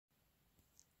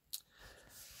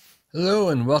Hello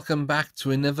and welcome back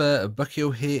to another Bucky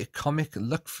O'Hare comic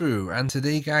look through, and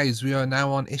today guys we are now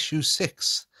on issue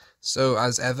 6. So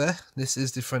as ever, this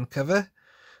is the front cover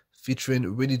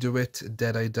featuring Winnie DeWitt,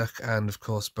 Deadeye Duck and of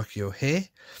course Bucky O'Hare.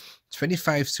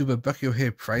 25 Super Bucky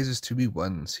O'Hare prizes to be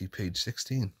won, see page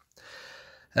 16.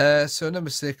 So number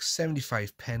 6,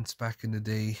 75 pence back in the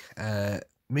day,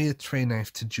 May the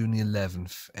 29th to June the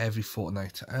 11th, every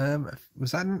fortnight.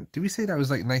 Was that, did we say that was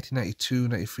like 1992,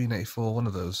 93, 94, one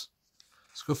of those?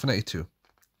 Let's go for 92.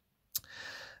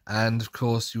 And of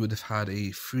course, you would have had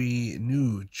a free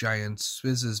new giant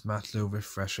Swizzers Matlow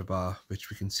refresher bar, which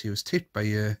we can see was taped by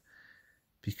ear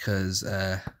because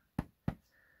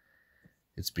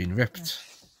it's been ripped.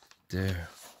 There.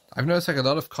 I've noticed like a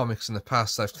lot of comics in the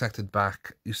past I've collected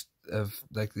back used to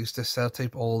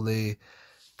sellotape all the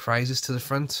prizes to the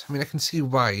front. I mean, I can see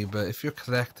why, but if you're a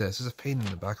collector, this is a pain in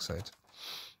the backside.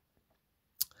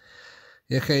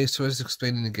 Okay, so as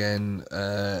explaining again,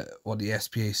 what the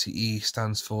SPACE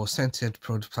stands for, Sentient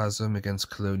Protoplasm Against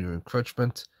Colonial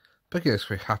Encroachment. Bucky looks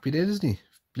very happy there, doesn't he?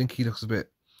 Blinky looks a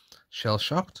bit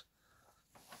shell-shocked.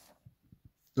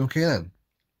 Okay then.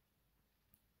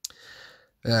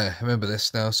 I remember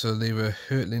this now. So they were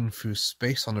hurtling through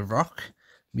space on a rock,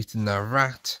 meeting a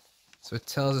rat. So it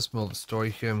tells us more of the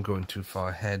story here. I'm going too far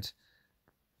ahead.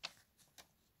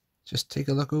 Just take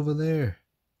a look over there.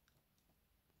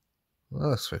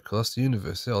 Well, that's very close. The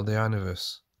universe, all the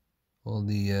universe, all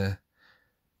the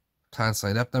planets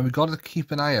lined up. Now we've got to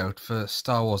keep an eye out for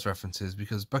Star Wars references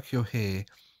because Bucky O'Hare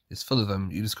is full of them.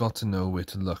 You just got to know where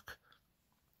to look.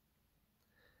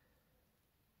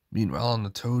 Meanwhile, on the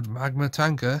Toad magma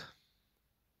tanker,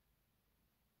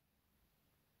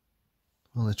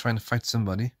 well, they're trying to fight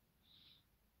somebody.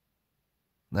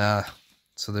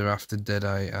 So they're after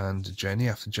Deadeye and Jenny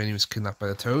after Jenny was kidnapped by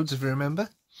the Toads, if you remember.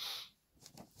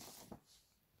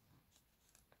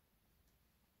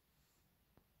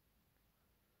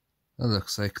 That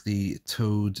looks like the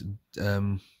Toad,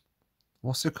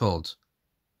 what's it called?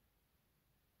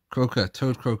 Croaker,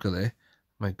 Toad Croaker there.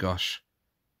 My gosh.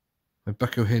 My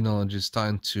Bucky O'Hare knowledge is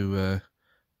starting to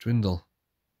dwindle.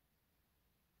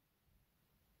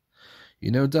 You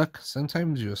know, Duck,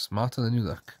 sometimes you're smarter than you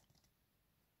look.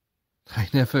 I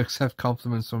never accept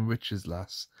compliments from witches,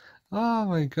 lass. Oh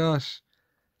my gosh.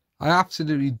 I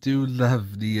absolutely do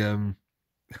love the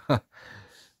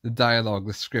the dialogue,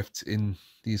 the script in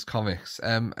these comics.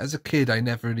 As a kid, I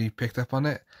never really picked up on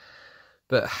it,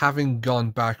 but having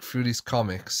gone back through these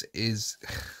comics is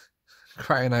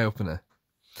quite an eye-opener.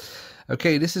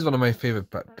 Okay, this is one of my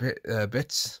favourite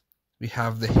bits. We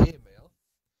have the hair mail.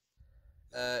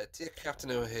 Dear Captain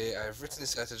O'Hare, I have written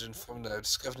this letter to inform that I have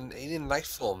discovered an alien life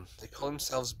form. They call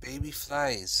themselves baby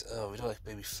flies. Oh, we don't like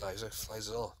baby flies. We don't like flies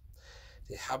at all.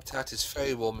 Their habitat is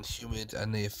very warm and humid,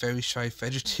 and they are very shy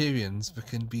vegetarians, but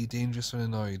can be dangerous when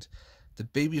annoyed. The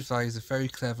baby flies are very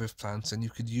clever with plants, and you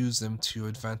could use them to your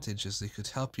advantage as they could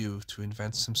help you to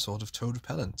invent some sort of toad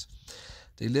repellent.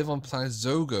 They live on planet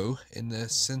Zogo in the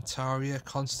Centaria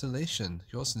constellation.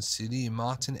 Yours sincerely,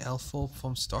 Martin Elthorpe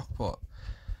from Stockport.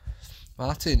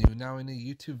 Martin, you're now in a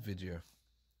YouTube video.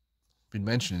 Been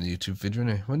mentioned in the YouTube video,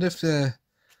 anyway. I wonder if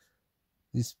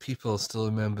these people still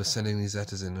remember sending these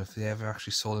letters in, if they ever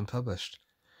actually saw them published.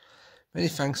 Many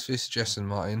thanks for your suggestion,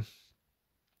 Martin,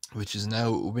 which is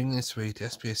now winging its way to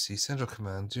SPSC Central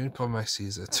Command. The only problem I see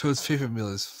is that Toad's favourite meal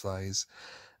is flies.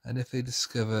 And if they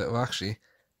discover, well actually,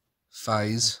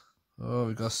 flies. Oh,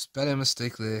 we got a spelling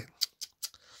mistake there.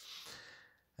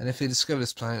 And if they discover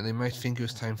this planet, they might think it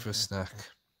was time for a snack.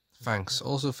 Thanks.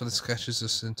 Also for the sketches of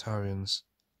Centaurians.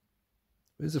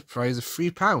 Where's the prize of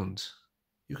 £3?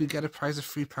 You could get a prize of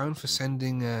 £3 for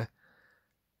sending a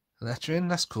letter in.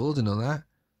 That's cool, didn't know that.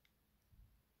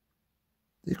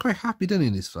 They're quite happy, don't they,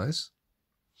 these flies?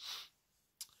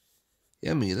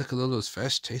 Yummy, look at all those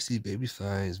fresh, tasty baby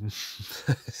flies.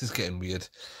 This is getting weird.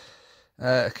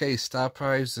 Okay, Star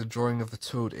Prize, a drawing of the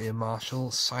Toad Air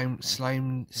Marshal,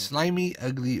 slimy,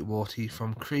 ugly, warty,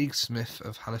 from Craig Smith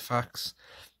of Halifax,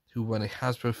 who won a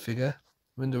Hasbro figure.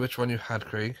 Wonder which one you had,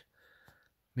 Craig.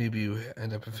 Maybe you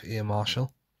end up with Air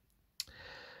Marshal.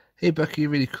 Hey Bucky,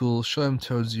 really cool. Show them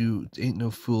Toads you ain't no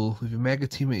fool. With your mega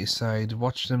team at your side,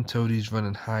 watch them Toadies run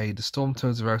and hide. The Storm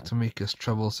Toads are out to make us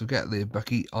trouble, so get there,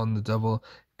 Bucky, on the double.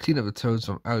 Clean up the Toads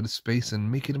from outer space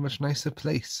and make it a much nicer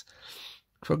place.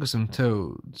 Some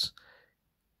Toads.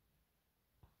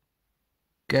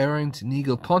 Geraint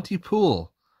Neagle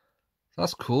Pontypool.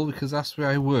 That's cool because that's where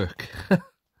I work.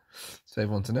 So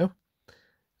everyone to know.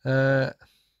 I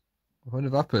wonder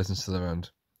if that person's still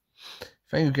around.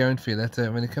 Thank you, Geraint, for your letter.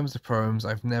 When it comes to poems,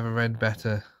 I've never read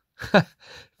better.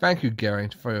 Thank you,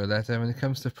 Geraint, for your letter. When it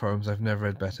comes to poems, I've never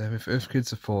read better. With Earthkid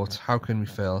support, how can we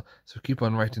fail? So keep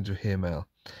on writing to Hair Mail.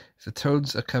 If the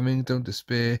toads are coming, don't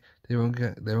despair. They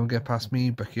won't get past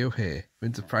me, Bucky O'Hare.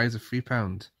 Wins a prize of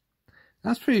 £3.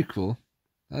 That's pretty cool.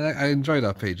 I enjoyed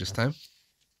that page this time.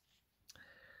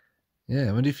 Yeah,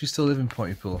 I wonder if you still live in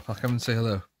Pontypool. I'll come and say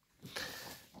hello.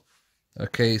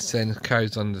 Okay, so then it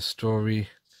carries on the story.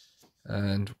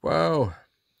 And wow,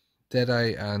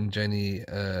 Deadeye and Jenny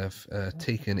have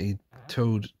taken a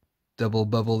toad double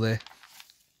bubble there.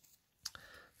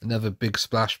 Another big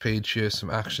splash page here, some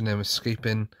action, them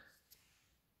escaping.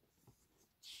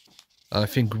 And I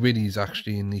think Willy's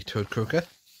actually in the Toad Croaker.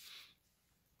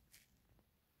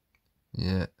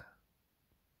 Yeah.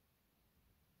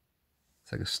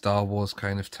 It's like a Star Wars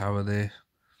kind of tower there.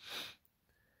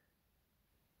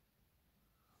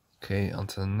 Okay, on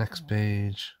to the next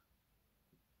page.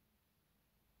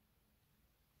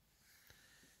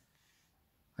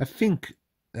 I think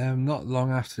not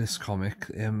long after this comic,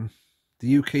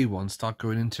 the UK ones start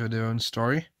going into their own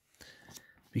story,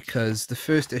 because the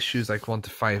first issues, like 1 to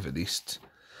 5 at least,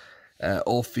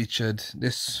 all featured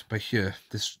this by here,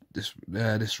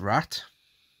 this rat,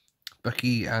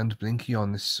 Bucky and Blinky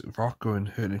on this rock going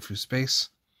hurtling through space.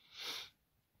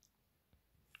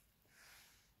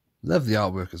 Love the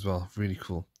artwork as well, really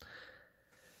cool.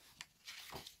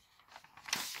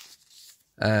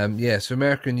 Yeah, so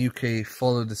America and UK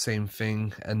followed the same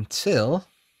thing until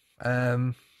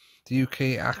the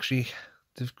UK actually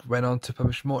went on to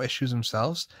publish more issues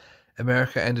themselves.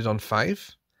 America ended on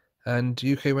 5 and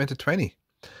UK went to 20.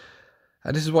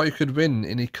 And this is what you could win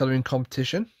in a colouring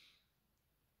competition.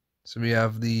 So we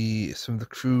have some of the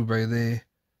crew by there.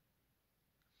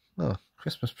 Oh,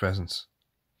 Christmas presents.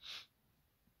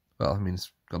 Well, I mean,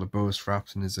 it's got a bow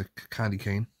strapped and there's a candy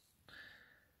cane.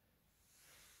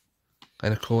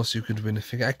 And of course you could win a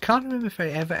figure. I can't remember if I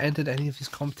ever entered any of these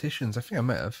competitions. I think I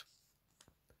might have.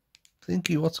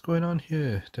 Blinky, what's going on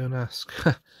here? Don't ask.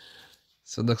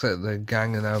 So it looks like the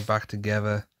gang are now back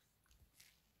together.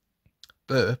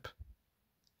 Burp.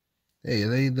 Hey, are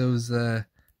they those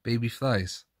baby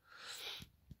flies?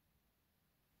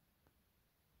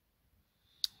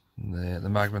 The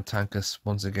magma tankers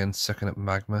once again sucking up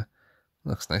magma.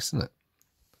 Looks nice, doesn't it?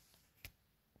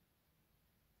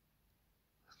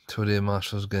 Toadie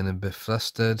Marshall's getting a bit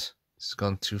flustered. This has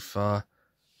gone too far.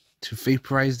 To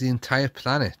vaporize the entire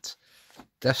planet.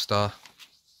 Death Star.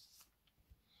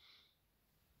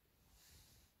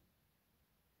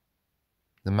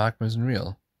 The magma isn't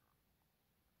real.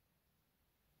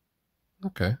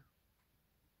 Okay.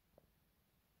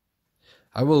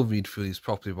 I will read through these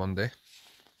properly one day.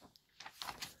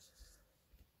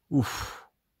 Oof.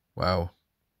 Wow.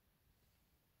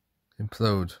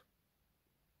 Implode.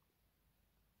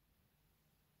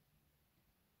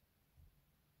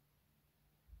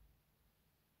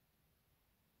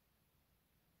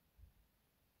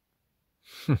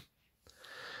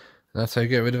 That's how you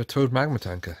get rid of a Toad magma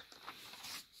tanker.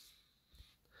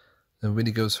 Then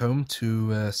Willy goes home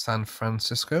to San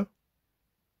Francisco.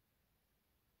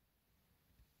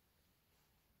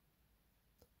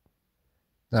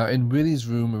 Now, in Willy's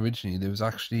room originally, there was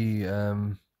actually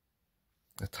a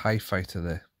TIE fighter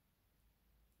there.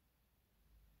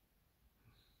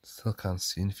 Still can't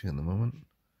see anything at the moment.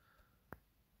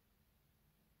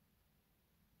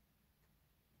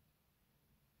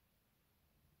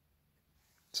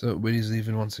 So Willy's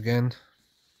leaving once again.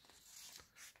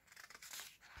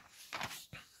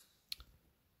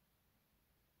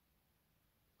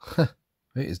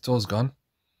 Wait, his door's gone.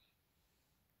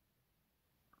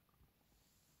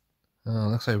 Oh,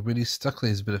 looks like Willy Stuckley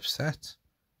is a bit upset.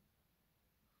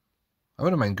 I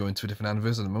wouldn't mind going to a different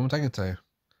universe at the moment, I can tell you.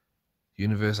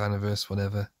 Universe, universe,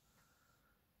 whatever.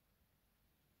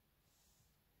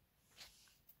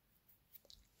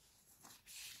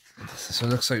 So it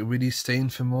looks like Willy's staying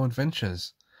for more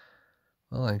adventures.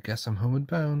 Well, I guess I'm homeward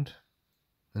bound.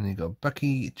 Then you got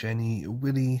Bucky, Jenny,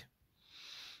 Willy,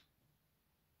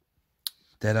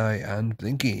 Deadeye, and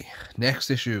Blinky. Next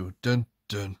issue. Dun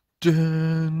dun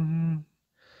dun.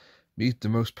 Meet the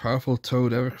most powerful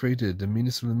toad ever created, the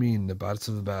meanest of the mean, the baddest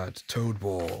of the bad,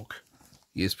 Toadborg.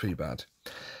 He is pretty bad.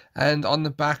 And on the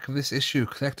back of this issue,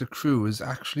 Collector Crew is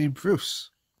actually Bruce,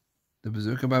 the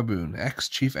Berserker Baboon,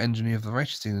 ex-chief engineer of the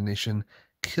Righteous Nation,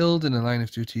 killed in the line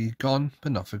of duty, gone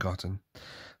but not forgotten.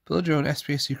 Build your own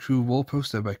SPSC Crew wall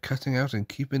poster by cutting out and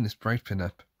keeping this bright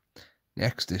pin-up.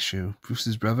 Next issue,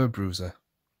 Bruce's brother, Bruiser.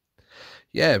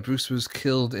 Yeah, Bruce was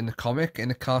killed in the comic. In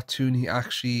the cartoon, he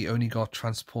actually only got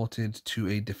transported to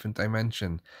a different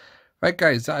dimension. Right,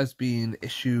 guys, that has been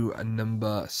issue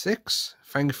number 6.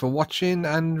 Thank you for watching,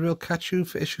 and we'll catch you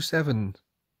for issue 7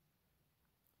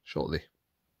 shortly.